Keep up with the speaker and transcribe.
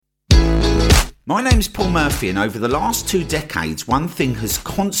My name's Paul Murphy, and over the last 2 decades, one thing has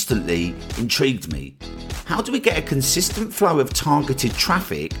constantly intrigued me. How do we get a consistent flow of targeted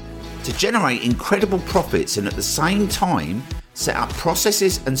traffic to generate incredible profits and at the same time set up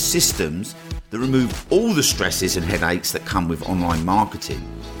processes and systems that remove all the stresses and headaches that come with online marketing?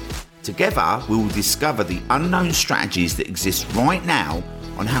 Together, we will discover the unknown strategies that exist right now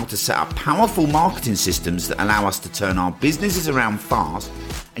on how to set up powerful marketing systems that allow us to turn our businesses around fast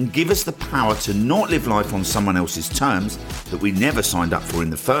and give us the power to not live life on someone else's terms that we never signed up for in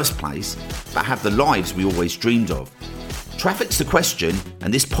the first place, but have the lives we always dreamed of. Traffic's the question,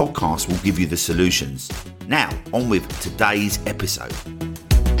 and this podcast will give you the solutions. Now, on with today's episode.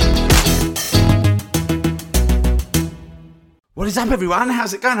 What is up, everyone?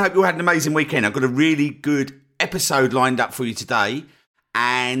 How's it going? I hope you had an amazing weekend. I've got a really good episode lined up for you today.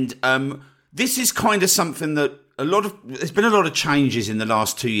 And this is kind of something that there's been a lot of changes in the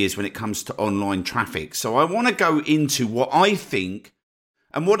last 2 years when it comes to online traffic. So I want to go into what I think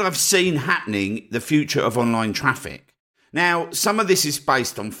and what I've seen happening, the future of online traffic. Now, some of this is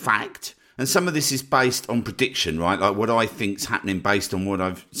based on fact and some of this is based on prediction, right? Like what I think's happening based on what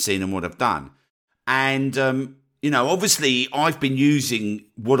I've seen and what I've done. And, obviously I've been using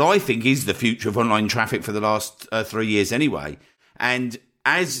what I think is the future of online traffic for the last 3 years anyway. And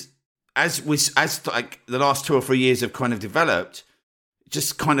as the last 2 or 3 years have kind of developed, it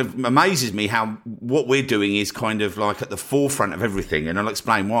just kind of amazes me how what we're doing is kind of like at the forefront of everything, and I'll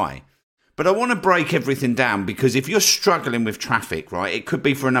explain why. But I want to break everything down because if you're struggling with traffic, right, it could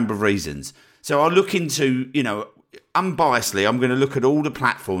be for a number of reasons. So I'll look into, unbiasedly, I'm going to look at all the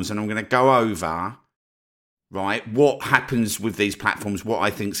platforms and I'm going to go over, right, what happens with these platforms, what I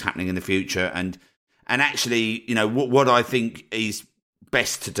think's happening in the future, and actually, what I think is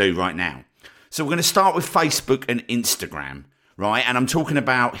best to do right now. So we're going to start with Facebook and Instagram, right? And I'm talking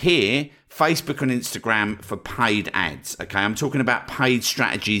about here, Facebook and Instagram for paid ads, okay? I'm talking about paid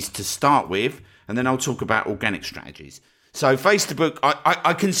strategies to start with, and then I'll talk about organic strategies. So Facebook,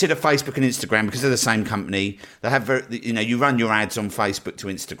 I consider Facebook and Instagram because they're the same company. They have, you run your ads on Facebook to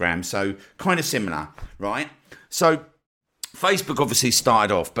Instagram, so kind of similar, right? So Facebook obviously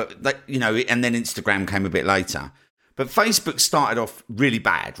started off, but and then Instagram came a bit later. But Facebook started off really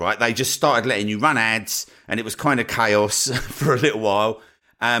bad, right? They just started letting you run ads, and it was kind of chaos for a little while.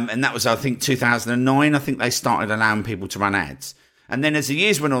 And that was, I think, 2009. I think they started allowing people to run ads. And then as the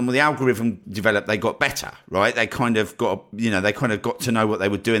years went on, when the algorithm developed, they got better, right? They kind of got to know what they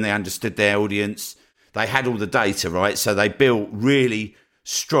were doing. They understood their audience. They had all the data, right? So they built really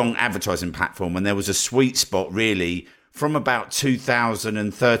strong advertising platform, and there was a sweet spot really from about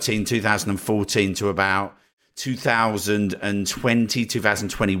 2013, 2014 to about 2020,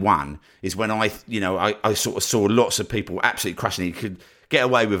 2021 is when I sort of saw lots of people absolutely crushing it. You could get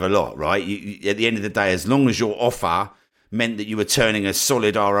away with a lot, right? At the end of the day, as long as your offer meant that you were turning a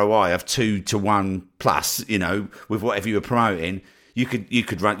solid ROI of 2 to 1 plus, with whatever you were promoting, you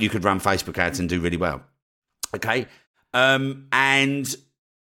could run Facebook ads and do really well. Okay. And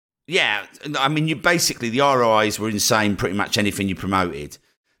yeah, I mean, the ROIs were insane, pretty much anything you promoted.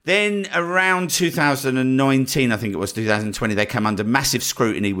 Then around 2019, I think it was 2020, they came under massive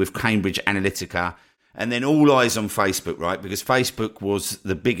scrutiny with Cambridge Analytica, and then all eyes on Facebook, right? Because Facebook was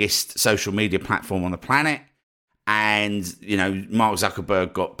the biggest social media platform on the planet. And, Mark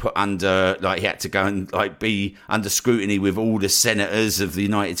Zuckerberg got put under, he had to go and be under scrutiny with all the senators of the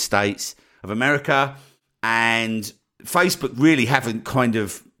United States of America. And Facebook really haven't kind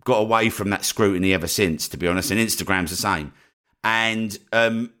of got away from that scrutiny ever since, to be honest. And Instagram's the same. And,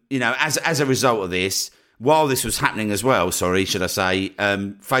 as a result of this, while this was happening as well,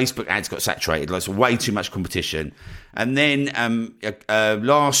 Facebook ads got saturated. Like, way too much competition. And then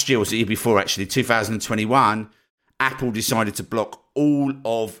last year, or the year before, actually, 2021, Apple decided to block all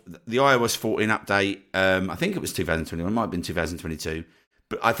of the iOS 14 update. I think it was 2021, it might have been 2022.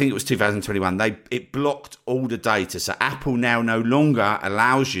 But I think it was 2021. It blocked all the data. So Apple now no longer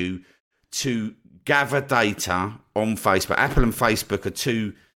allows you to gather data on Facebook. Apple and Facebook are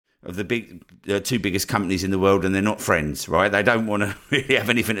two of the two biggest companies in the world, and they're not friends, right? They don't want to really have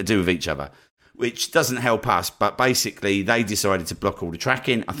anything to do with each other, which doesn't help us. But basically, they decided to block all the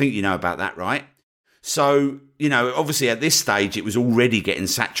tracking. I think you know about that, right? So, obviously at this stage, it was already getting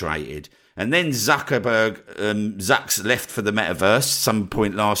saturated. And then Zuckerberg, Zucks left for the metaverse some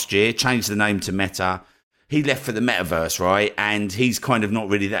point last year, changed the name to Meta. He left for the metaverse, right? And he's kind of not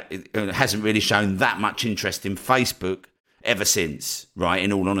really hasn't really shown that much interest in Facebook ever since, right?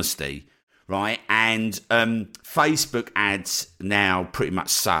 In all honesty, right? And Facebook ads now pretty much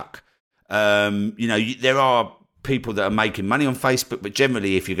suck. There are people that are making money on Facebook, but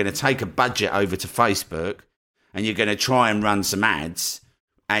generally, if you're going to take a budget over to Facebook and you're going to try and run some ads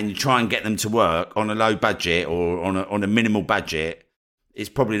and you try and get them to work on a low budget or on a minimal budget, it's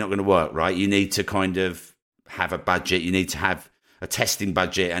probably not going to work, right? You need to kind of have a budget. You need to have a testing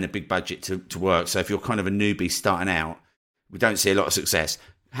budget and a big budget to work. So if you're kind of a newbie starting out, we don't see a lot of success.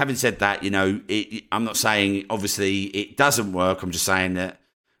 Having said that, I'm not saying obviously it doesn't work. I'm just saying that,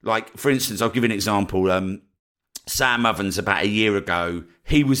 like, for instance, I'll give you an example. Sam Ovens, about a year ago,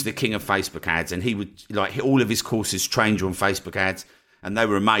 he was the king of Facebook ads, and he would, like, all of his courses trained you on Facebook ads, and they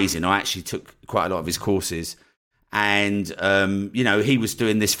were amazing. I actually took quite a lot of his courses, and he was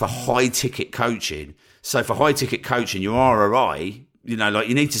doing this for high ticket coaching. So for high ticket coaching, your ROI,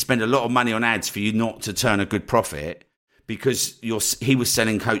 you need to spend a lot of money on ads for you not to turn a good profit, because he was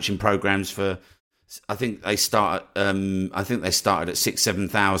selling coaching programs for, I think they started at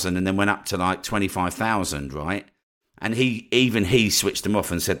 6,000-7,000 and then went up to like 25,000, right? And he switched them off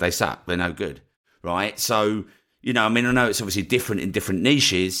and said they suck, they're no good, right? So, I know it's obviously different in different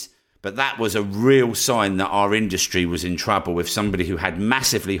niches, but that was a real sign that our industry was in trouble if somebody who had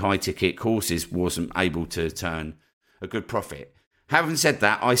massively high ticket courses wasn't able to turn a good profit. Having said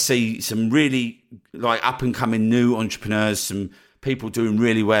that, I see some really like up and coming new entrepreneurs, some people doing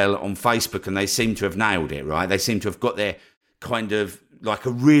really well on Facebook, and they seem to have nailed it, right? They seem to have got their kind of like a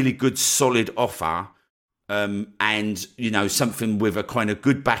really good solid offer, and something with a kind of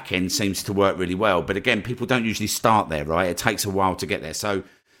good back end seems to work really well. But again, people don't usually start there, right? It takes a while to get there. So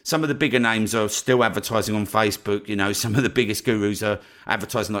some of the bigger names are still advertising on Facebook. Some of the biggest gurus are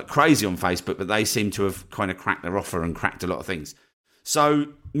advertising like crazy on Facebook, but they seem to have kind of cracked their offer and cracked a lot of things. So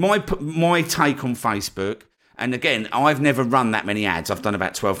my take on Facebook, and again, I've never run that many ads. I've done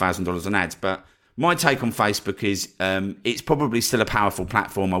about $12,000 on ads, but my take on Facebook is it's probably still a powerful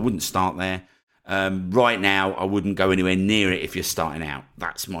platform. I wouldn't start there. Right now, I wouldn't go anywhere near it if you're starting out.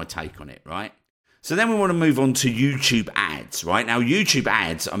 That's my take on it, right? So then we want to move on to YouTube ads, right? Now, YouTube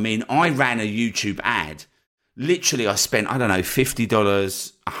ads, I ran a YouTube ad. Literally, I spent, $50,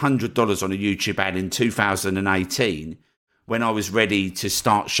 $100 on a YouTube ad in 2018 when I was ready to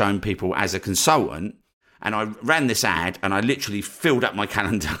start showing people as a consultant. And I ran this ad and I literally filled up my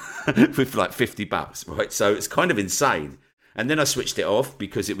calendar with like $50, right? So it's kind of insane. And then I switched it off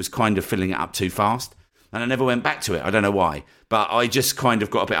because it was kind of filling it up too fast. And I never went back to it. I don't know why. But I just kind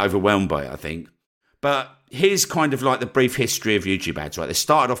of got a bit overwhelmed by it, I think. But here's kind of like the brief history of YouTube ads, right? They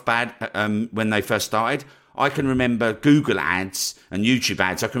started off bad when they first started. I can remember Google ads and YouTube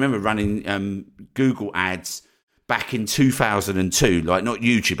ads. I can remember running Google ads back in 2002, like not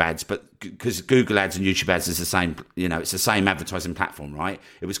YouTube ads, but because Google ads and YouTube ads is the same, it's the same advertising platform, right?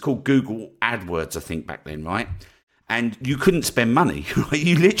 It was called Google AdWords, I think, back then, right? And you couldn't spend money, right?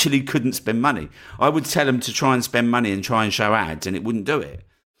 You literally couldn't spend money. I would tell them to try and spend money and try and show ads, and it wouldn't do it.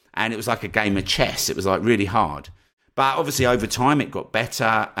 And it was like a game of chess. It was like really hard. But obviously over time it got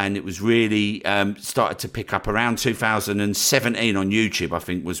better, and it was really started to pick up around 2017 on YouTube, I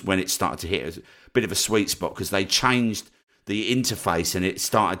think, was when it started to hit a bit of a sweet spot, because they changed the interface and it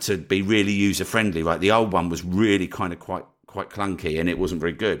started to be really user friendly, right? The old one was really kind of quite clunky and it wasn't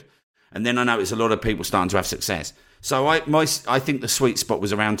very good. And then I noticed a lot of people starting to have success. So I think the sweet spot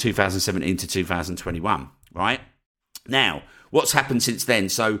was around 2017 to 2021, right? Now, what's happened since then?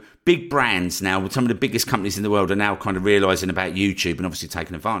 So big brands now, some of the biggest companies in the world are now kind of realizing about YouTube and obviously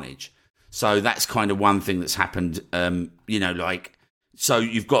taking advantage. So that's kind of one thing that's happened, so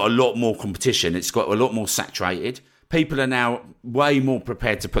you've got a lot more competition. It's got a lot more saturated. People are now way more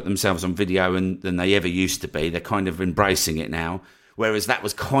prepared to put themselves on video than they ever used to be. They're kind of embracing it now, whereas that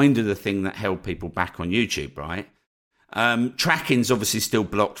was kind of the thing that held people back on YouTube, right? Tracking's obviously still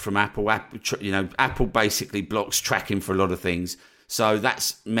blocked from Apple. Apple basically blocks tracking for a lot of things. So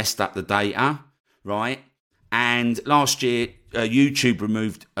that's messed up the data, right? And last year, YouTube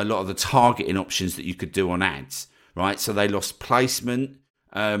removed a lot of the targeting options that you could do on ads, right? So they lost placement.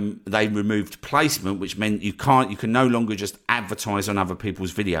 They removed placement, which meant you can no longer just advertise on other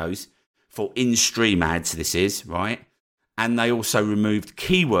people's videos for in-stream ads, this is, right? And they also removed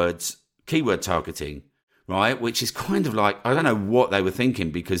keyword targeting, right? Which is kind of like, I don't know what they were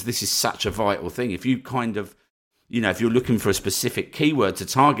thinking, because this is such a vital thing. If you kind of, if you're looking for a specific keyword to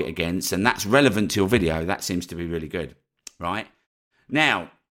target against and that's relevant to your video, that seems to be really good, right?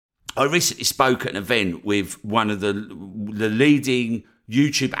 Now, I recently spoke at an event with one of the leading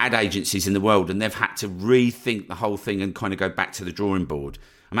YouTube ad agencies in the world, and they've had to rethink the whole thing and kind of go back to the drawing board.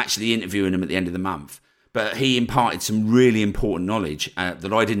 I'm actually interviewing him at the end of the month, but he imparted some really important knowledge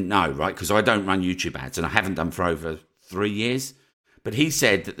that I didn't know, right? Because I don't run YouTube ads and I haven't done for over 3 years. But he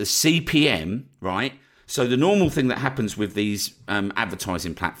said that the CPM, right? So the normal thing that happens with these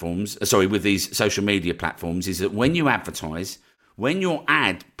advertising platforms, with these social media platforms, is that when you advertise, when your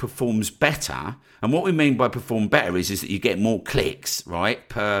ad performs better, and what we mean by perform better is that you get more clicks, right,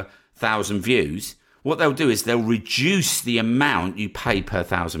 per 1,000 views. What they'll do is they'll reduce the amount you pay per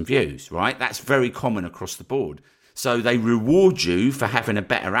 1,000 views, right? That's very common across the board. So they reward you for having a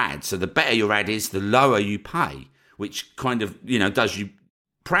better ad. So the better your ad is, the lower you pay, which kind of, does you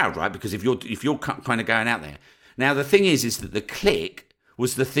proud, right? Because if you're kind of going out there. Now, the thing is that the click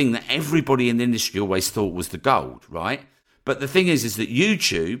was the thing that everybody in the industry always thought was the gold, right? But the thing is that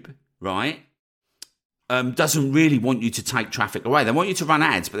YouTube, right, doesn't really want you to take traffic away. They want you to run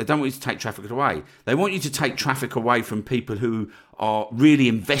ads, but they don't want you to take traffic away. They want you to take traffic away from people who are really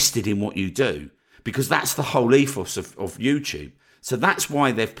invested in what you do, because that's the whole ethos of YouTube. So that's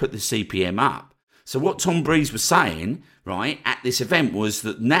why they've put the CPM up. So what Tom Breeze was saying, right, at this event was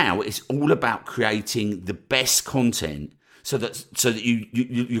that now it's all about creating the best content so that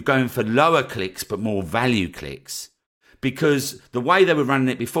you're going for lower clicks but more value clicks. Because the way they were running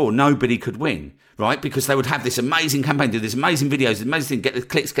it before, nobody could win, right? Because they would have this amazing campaign, do this amazing videos, amazing thing, get the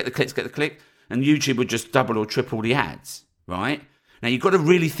clicks, and YouTube would just double or triple the ads, right? Now, you've got to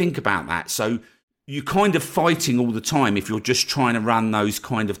really think about that. So you're kind of fighting all the time if you're just trying to run those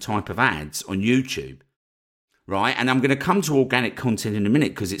kind of type of ads on YouTube, right? And I'm going to come to organic content in a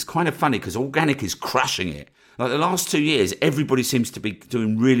minute because it's kind of funny because organic is crushing it. Like the last 2 years, everybody seems to be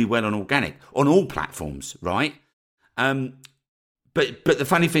doing really well on organic, on all platforms, right? But the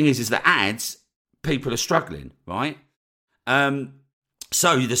funny thing is that ads, people are struggling, right?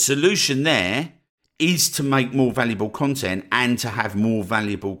 So the solution there is to make more valuable content and to have more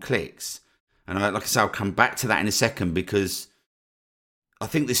valuable clicks. And like I say, I'll come back to that in a second because I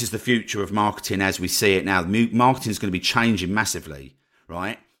think this is the future of marketing as we see it now. Marketing is going to be changing massively,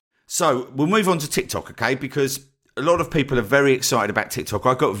 right? So we'll move on to TikTok, okay? Because a lot of people are very excited about TikTok.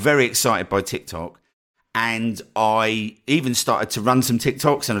 I got very excited by TikTok. And I even started to run some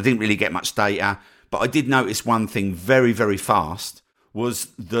TikToks and I didn't really get much data. But I did notice one thing very, very fast was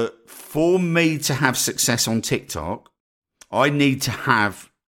that for me to have success on TikTok, I need to have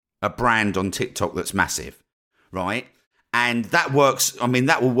a brand on TikTok that's massive, right? And that works. I mean,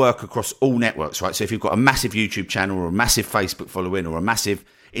 that will work across all networks, right? So if you've got a massive YouTube channel or a massive Facebook following or a massive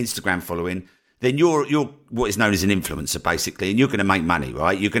Instagram following, then you're what is known as an influencer, basically, and you're going to make money,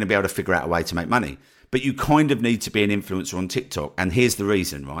 right? You're going to be able to figure out a way to make money. But you kind of need to be an influencer on TikTok. And here's the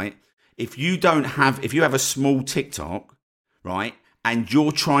reason, right? If you have a small TikTok, right, and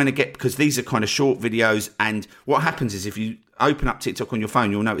you're trying to because these are kind of short videos, and what happens is if you open up TikTok on your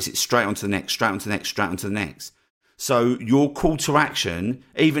phone, you'll notice it's straight onto the next, straight onto the next, straight onto the next. So your call to action,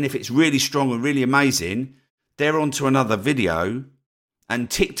 even if it's really strong and really amazing, they're onto another video, and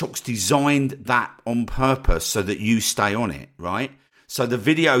TikTok's designed that on purpose so that you stay on it, right? So the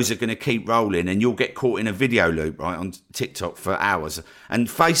videos are going to keep rolling and you'll get caught in a video loop, right, on TikTok for hours. And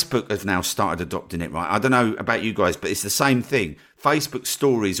Facebook has now started adopting it, right? I don't know about you guys, but it's the same thing. Facebook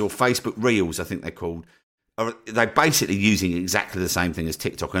stories or Facebook reels, I think they're called, they're basically using exactly the same thing as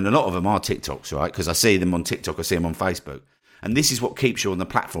TikTok. And a lot of them are TikToks, right? Because I see them on TikTok, I see them on Facebook. And this is what keeps you on the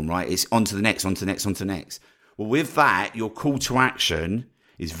platform, right? It's on to the next, on to the next, on to the next. Well, with that, your call to action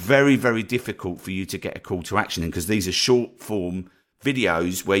is very, very difficult for you to get a call to action in because these are short form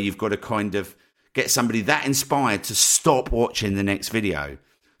videos where you've got to kind of get somebody that inspired to stop watching the next video.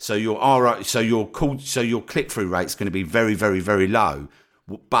 So your click-through rate is going to be very, very, very low.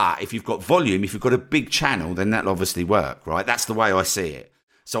 But if you've got volume, if you've got a big channel, then that'll obviously work, right? That's the way I see it.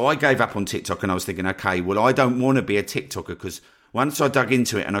 So I gave up on TikTok and I was thinking, okay, well, I don't want to be a TikToker because once I dug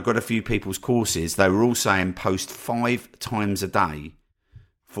into it and I got a few people's courses, they were all saying post 5 times a day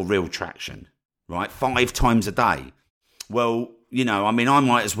for real traction, right? 5 times a day. Well, I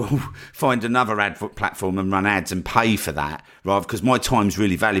might as well find another ad platform and run ads and pay for that, right? Because my time's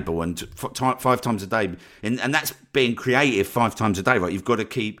really valuable and 5 times a day. And that's being creative 5 times a day, right? You've got to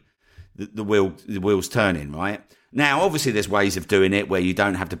keep the wheels turning, right? Now, obviously, there's ways of doing it where you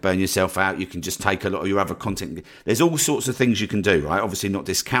don't have to burn yourself out. You can just take a lot of your other content. There's all sorts of things you can do, right? Obviously, not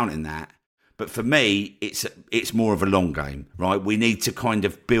discounting that. But for me, it's more of a long game, right? We need to kind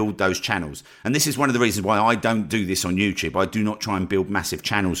of build those channels. And this is one of the reasons why I don't do this on YouTube. I do not try and build massive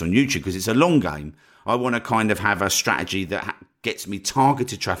channels on YouTube because it's a long game. I want to kind of have a strategy that gets me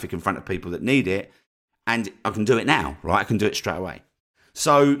targeted traffic in front of people that need it. And I can do it now, right? I can do it straight away.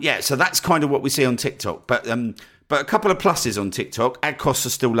 So, so that's kind of what we see on TikTok. But a couple of pluses on TikTok. Ad costs are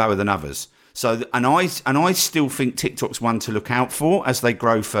still lower than others. So, and I still think TikTok's one to look out for as they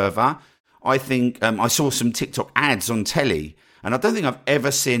grow further. I think I saw some TikTok ads on telly And I don't think I've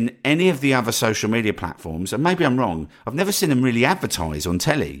ever seen any of the other social media platforms, and maybe I'm wrong, I've never seen them really advertise on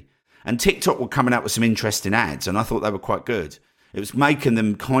telly. And TikTok were coming out with some interesting ads, and I thought they were quite good. It was making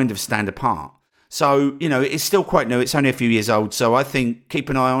them kind of stand apart. So, it's still quite new. It's only a few years old. So I think keep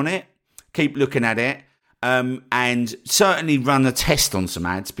an eye on it, keep looking at it, and certainly run a test on some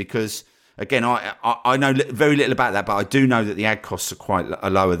ads because, again, I know very little about that, but I do know that the ad costs are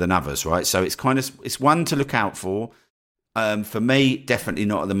lower than others, right? So it's one to look out for. For me, definitely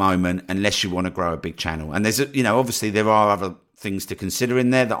not at the moment, unless you want to grow a big channel. And there's, obviously there are other things to consider in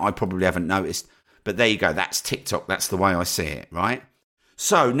there that I probably haven't noticed. But there you go. That's TikTok. That's the way I see it, right?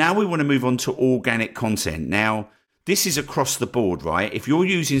 So now we want to move on to organic content. Now, this is across the board, right? If you're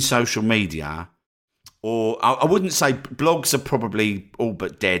using social media, or I wouldn't say blogs are probably all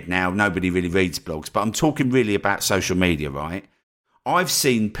but dead now. Nobody really reads blogs, but I'm talking really about social media, right? I've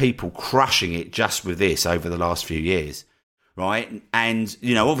seen people crushing it just with this over the last few years, right? And,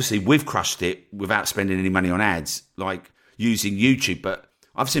 obviously we've crushed it without spending any money on ads, like using YouTube, but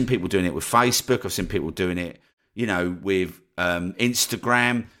I've seen people doing it with Facebook. I've seen people doing it, with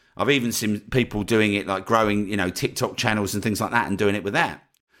Instagram. I've even seen people doing it like growing, TikTok channels and things like that and doing it with that.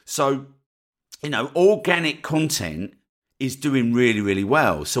 So, organic content is doing really, really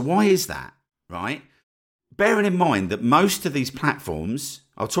well. So why is that, right? Bearing in mind that most of these platforms,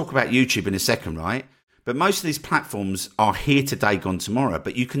 I'll talk about YouTube in a second, right? But most of these platforms are here today, gone tomorrow,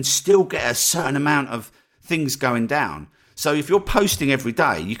 but you can still get a certain amount of things going down. So if you're posting every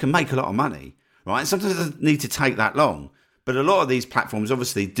day, you can make a lot of money, right? And sometimes it doesn't need to take that long. But a lot of these platforms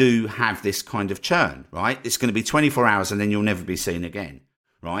obviously do have this kind of churn, right? It's going to be 24 hours and then you'll never be seen again,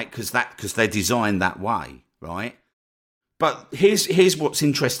 right? Because they're designed that way, right? But here's what's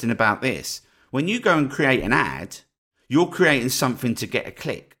interesting about this. When you go and create an ad, you're creating something to get a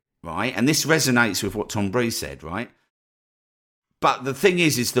click, right? And this resonates with what Tom Breeze said, right? But the thing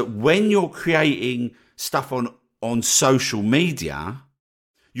is that when you're creating stuff on social media,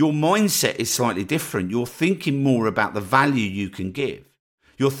 your mindset is slightly different. You're thinking more about the value you can give.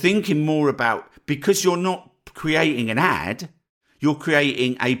 You're thinking more about, because you're not creating an ad, you're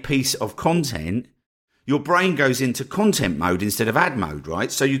creating a piece of content, your brain goes into content mode instead of ad mode,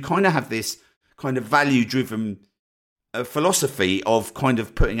 right? So you kind of have this kind of value-driven philosophy of kind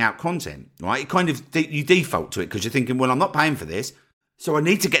of putting out content, right? You default to it because you're thinking, well, I'm not paying for this, so I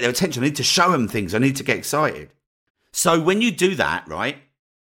need to get their attention. I need to show them things. I need to get excited. So when you do that, right,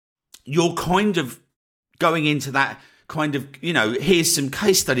 you're kind of going into that kind of, here's some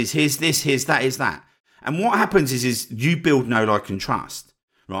case studies, here's this, here's that, here's that. And what happens is you build know, like, and trust,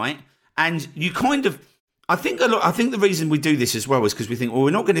 right? And you kind of, I think the reason we do this as well is because we think, well,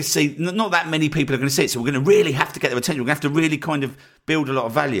 we're not going to see, not that many people are going to see it, so we're going to really have to get their attention. We're going to have to really kind of build a lot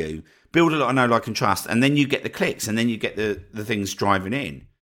of value, build a lot of know, like, and trust, and then you get the clicks, and then you get the things driving in.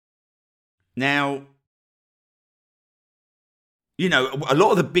 Now, a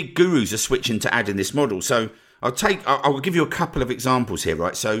lot of the big gurus are switching to adding this model. So I'll give you a couple of examples here,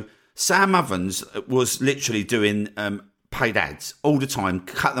 right? So Sam Ovens was literally doing paid ads all the time,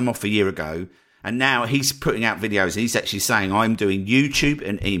 cut them off a year ago. And now he's putting out videos and he's actually saying, I'm doing YouTube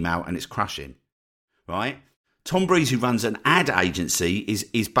and email and it's crushing, right? Tom Breeze, who runs an ad agency,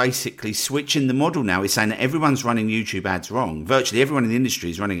 is basically switching the model now. He's saying that everyone's running YouTube ads wrong. Virtually everyone in the industry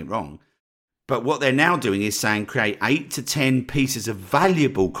is running it wrong. But what they're now doing is saying create 8 to 10 pieces of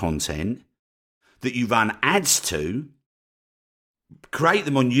valuable content that you run ads to, create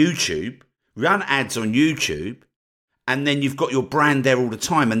them on YouTube, run ads on YouTube, and then you've got your brand there all the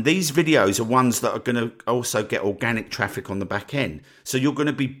time. And these videos are ones that are going to also get organic traffic on the back end. So you're going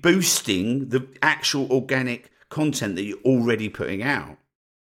to be boosting the actual organic content that you're already putting out.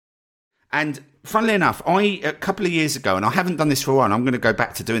 And funnily enough, a couple of years ago, and I haven't done this for a while, and I'm going to go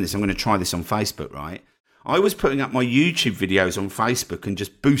back to doing this. I'm going to try this on Facebook, right? I was putting up my YouTube videos on Facebook and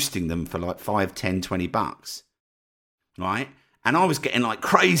just boosting them for like $5, $10, $20, right? And I was getting like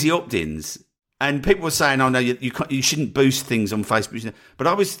crazy opt-ins. And people were saying, oh, no, you shouldn't boost things on Facebook. But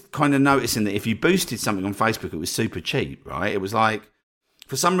I was kind of noticing that if you boosted something on Facebook, it was super cheap, right? It was like,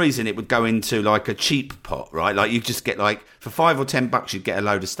 for some reason, it would go into like a cheap pot, right? Like you just get like, for $5 or $10, you'd get a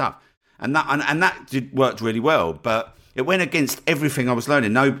load of stuff. And that worked really well, but it went against everything I was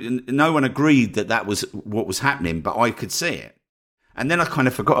learning. No one agreed that was what was happening, but I could see it. And then I kind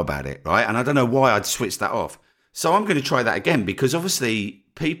of forgot about it, right? And I don't know why I'd switched that off. So I'm going to try that again because obviously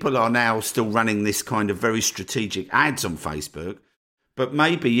people are now still running this kind of very strategic ads on Facebook, but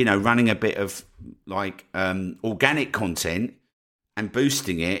maybe, running a bit of like organic content and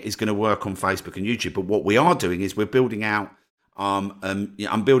boosting it is going to work on Facebook and YouTube. But what we are doing is we're building out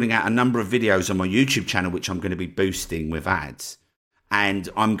I'm building out a number of videos on my YouTube channel, which I'm going to be boosting with ads. And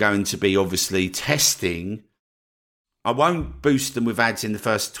I'm going to be obviously testing. I won't boost them with ads in the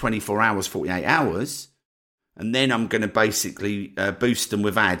first 24 hours, 48 hours. And then I'm going to basically boost them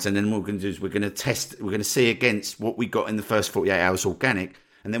with ads. And then what we're going to do is we're going to test, we're going to see against what we got in the first 48 hours organic,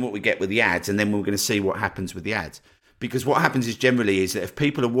 and then what we get with the ads. And then we're going to see what happens with the ads. Because what happens is generally is that if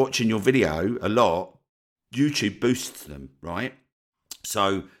people are watching your video a lot, YouTube boosts them, right?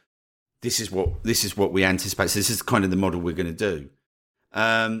 So this is what we anticipate. So this is kind of the model we're going to do.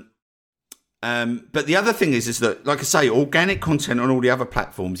 But the other thing is that, like I say, organic content on all the other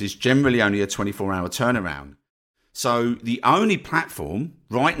platforms is generally only a 24-hour turnaround. So the only platform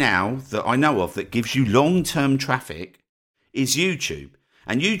right now that I know of that gives you long-term traffic is YouTube.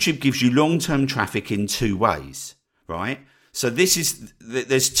 And YouTube gives you long-term traffic in two ways, right? So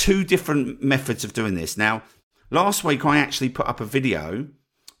there's two different methods of doing this. Now, last week I actually put up a video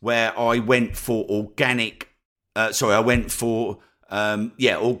where I went for organic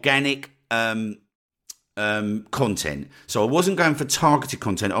content. So I wasn't going for targeted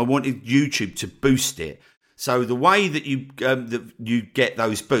content. I wanted YouTube to boost it. So the way that you get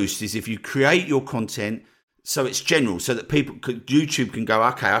those boosts is if you create your content so it's general, so that YouTube can go,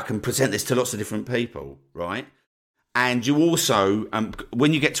 okay, I can present this to lots of different people, right? And you also,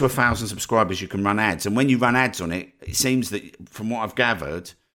 when you get to 1,000 subscribers, you can run ads. And when you run ads on it, it seems that, from what I've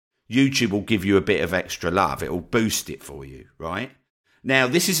gathered, YouTube will give you a bit of extra love. It will boost it for you, right? Now,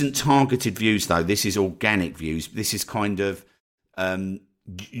 this isn't targeted views, though. This is organic views. This is kind of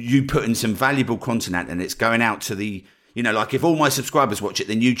you putting some valuable content out, and it's going out to the, like if all my subscribers watch it,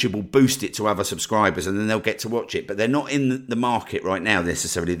 then YouTube will boost it to other subscribers, and then they'll get to watch it. But they're not in the market right now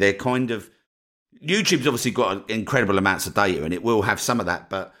necessarily. They're kind of, YouTube's obviously got incredible amounts of data, and it will have some of that,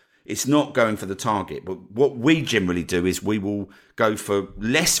 but it's not going for the target. But what we generally do is we will go for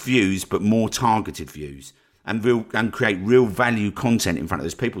less views, but more targeted views. And create real value content in front of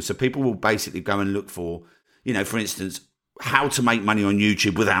those people. So people will basically go and look for, for instance, how to make money on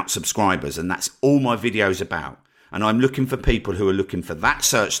YouTube without subscribers. And that's all my videos about. And I'm looking for people who are looking for that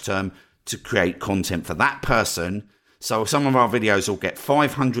search term to create content for that person. So some of our videos will get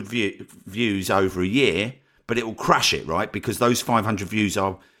 500 views over a year, but it will crush it, right? Because those 500 views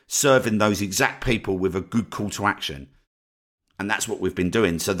are serving those exact people with a good call to action. And that's what we've been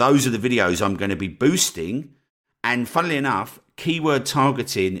doing. So those are the videos I'm going to be boosting. And funnily enough, keyword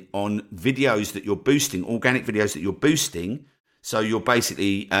targeting on videos that you're boosting, organic videos that you're boosting. So you're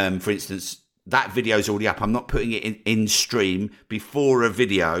basically, for instance, that video is already up. I'm not putting it in stream before a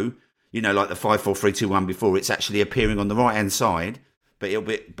video, like the 5, 4, 3, 2, 1 before. It's actually appearing on the right-hand side,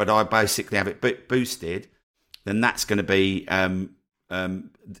 but I basically have it boosted. Then that's going to be...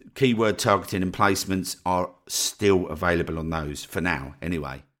 keyword targeting and placements are still available on those for now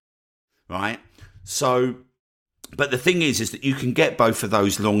anyway, right? So, but the thing is that you can get both of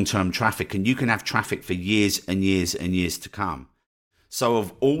those long-term traffic, and you can have traffic for years and years and years to come. So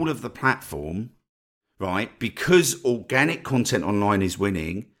of all of the platform, right, because organic content online is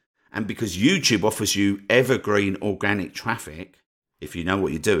winning, and because YouTube offers you evergreen organic traffic, if you know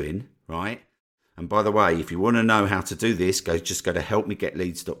what you're doing, right? And by the way, if you want to know how to do this, just go to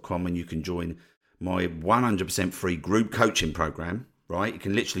helpmegetleads.com and you can join my 100% free group coaching program, right? You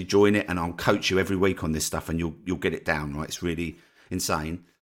can literally join it and I'll coach you every week on this stuff and you'll get it down, right? It's really insane.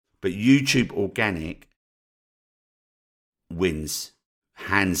 But YouTube organic wins,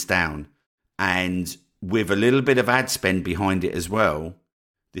 hands down. And with a little bit of ad spend behind it as well,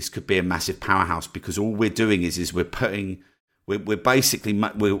 this could be a massive powerhouse, because all we're doing is we're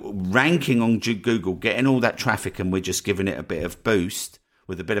ranking on Google, getting all that traffic, and we're just giving it a bit of boost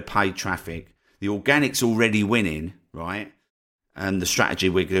with a bit of paid traffic. The organic's already winning, right? And the strategy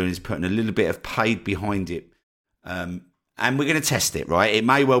we're doing is putting a little bit of paid behind it. And we're going to test it, right? It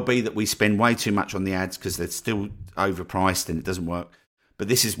may well be that we spend way too much on the ads because they're still overpriced and it doesn't work. But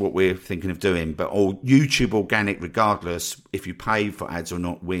this is what we're thinking of doing. But YouTube organic, regardless if you pay for ads or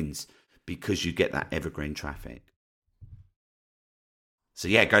not, wins, because you get that evergreen traffic. So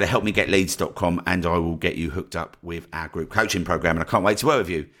yeah, go to helpmegetleads.com and I will get you hooked up with our group coaching program, and I can't wait to work with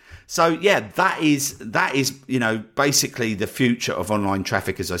you. So yeah, that is basically the future of online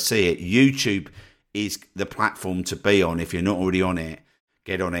traffic as I see it. YouTube is the platform to be on. If you're not already on it,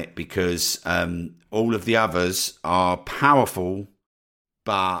 get on it, because all of the others are powerful,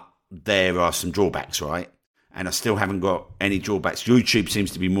 but there are some drawbacks, right? And I still haven't got any drawbacks. YouTube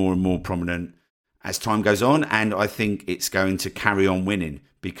seems to be more and more prominent as time goes on, and I think it's going to carry on winning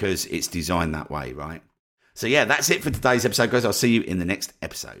because it's designed that way, right? So yeah, that's it for today's episode, guys. I'll see you in the next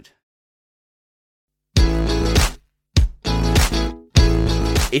episode.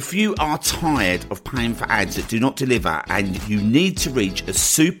 If you are tired of paying for ads that do not deliver and you need to reach a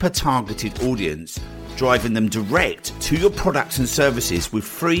super targeted audience, driving them direct to your products and services with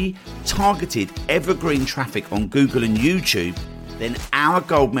free, targeted, evergreen traffic on Google and YouTube, then our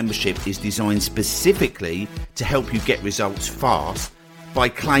Gold membership is designed specifically to help you get results fast by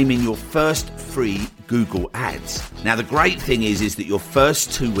claiming your first free Google ads. Now, the great thing is that your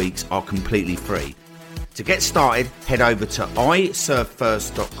first 2 weeks are completely free. To get started, head over to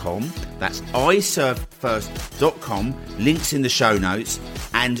iservefirst.com. That's iservefirst.com. Links in the show notes,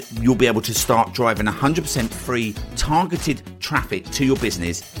 and you'll be able to start driving 100% free targeted traffic to your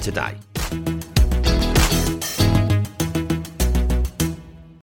business today.